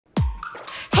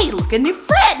Hey, look, a new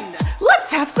friend!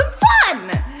 Let's have some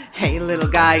fun! Hey, little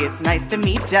guy, it's nice to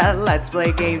meet ya. Let's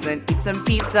play games and eat some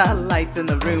pizza. Lights in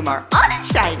the room are on and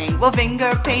shining. We'll finger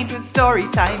paint with story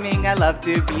timing. I love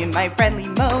to be in my friendly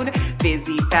mode.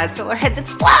 Fizzy fast till our heads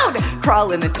explode.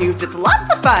 Crawl in the tubes, it's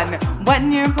lots of fun.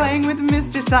 When you're playing with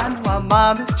Mr. Sun while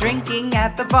Mom is drinking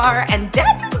at the bar and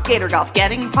Dad's in gator golf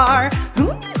getting par.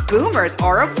 Who needs boomers?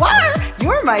 Au revoir!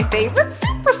 You're my favorite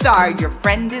superstar. Your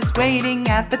friend is waiting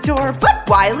at the door. But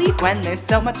why leave when there's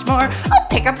so much more? I'll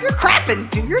pick up your crap and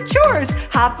do your chores.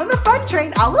 Hop on the fun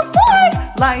train, I'll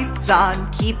aboard. Lights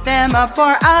on, keep them up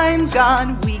or I'm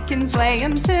gone. We can play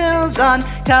until dawn.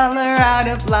 Color out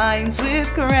of lines with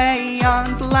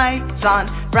crayons. Lights on,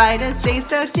 bright as day,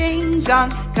 so ding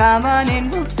dong. Come on in,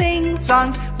 we'll sing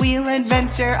songs. We'll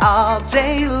adventure all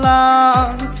day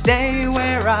long. Stay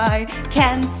where I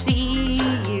can see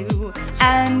you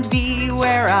and be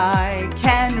where I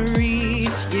can reach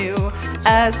you.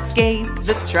 Escape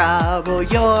the trouble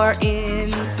you're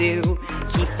into.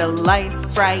 Keep the lights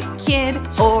bright, kid,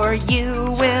 or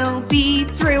you will be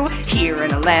through. Here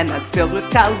in a land that's filled with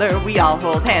color, we all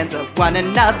hold hands of one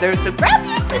another. So grab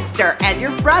your sister and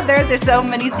your brother. There's so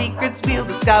many secrets we'll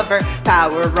discover.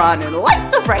 Power on and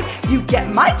lights so bright. You get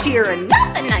my cheer and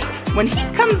not the night. When he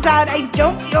comes out, I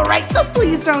don't feel right, so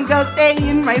please don't go stay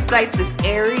in my sights. This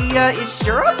area is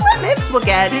sure of limits. We'll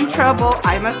get in trouble,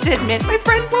 I must admit. My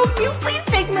friend, won't you please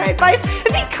take my advice?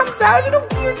 If he comes out in a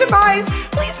weird demise,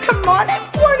 please come on, I'm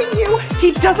warning you.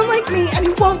 He doesn't like me and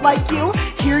he won't like you.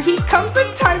 Here he comes, the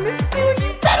time is soon.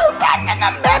 You better run in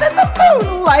the man of the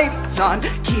moon. Lights on,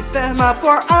 keep them up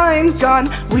or I'm gone.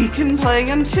 We can play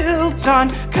until dawn.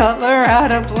 Color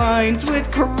out of lines with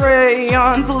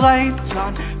crayons. Lights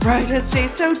on, bright as day,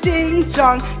 so ding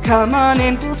dong. Come on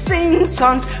in, we'll sing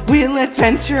songs. We'll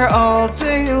adventure all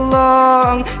day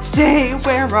long. Stay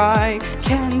where I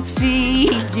can see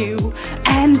you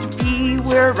and be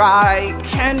where I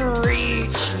can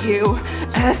reach you.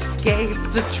 Escape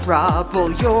the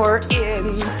trouble you're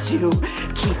into.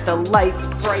 Keep the lights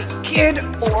bright, kid,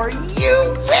 or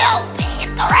you will be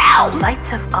through. The lights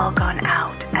have all gone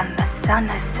out and the sun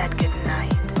has said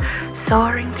goodnight.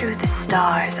 Soaring through the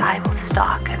stars, I will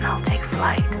stalk and I'll take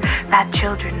flight. Bad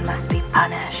children must be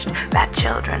punished, bad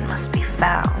children must be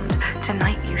found.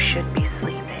 Tonight you should be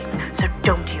sleeping, so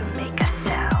don't you make a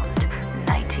sound.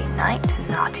 Nighty-night,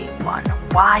 naughty one,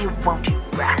 why won't you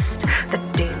rest? The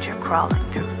danger crawling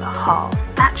through the halls,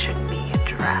 that should be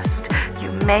addressed.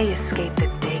 You may escape the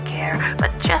daycare,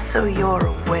 but just so you're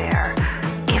aware,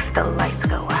 if the lights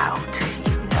go out,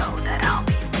 you know that I'll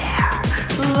be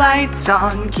there. Lights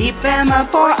on, keep them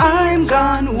up or I'm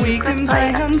gone. We can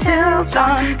play until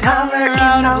dawn. Color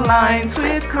out of lines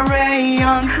with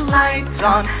crayons. Lights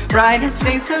on, bright as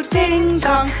day, so ding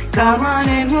dong. Come on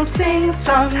in, we'll sing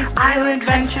songs. We'll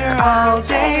adventure all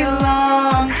day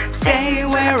long. Stay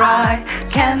where I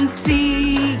can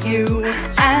see you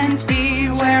and be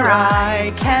where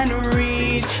I can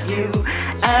reach you.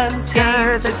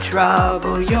 Escape the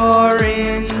trouble you're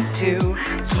into.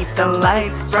 Keep the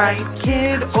lights bright,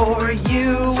 kid, or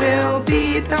you will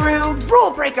be through.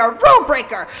 Rule breaker, rule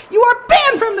breaker! You are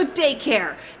banned from the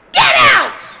daycare! Get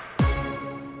out!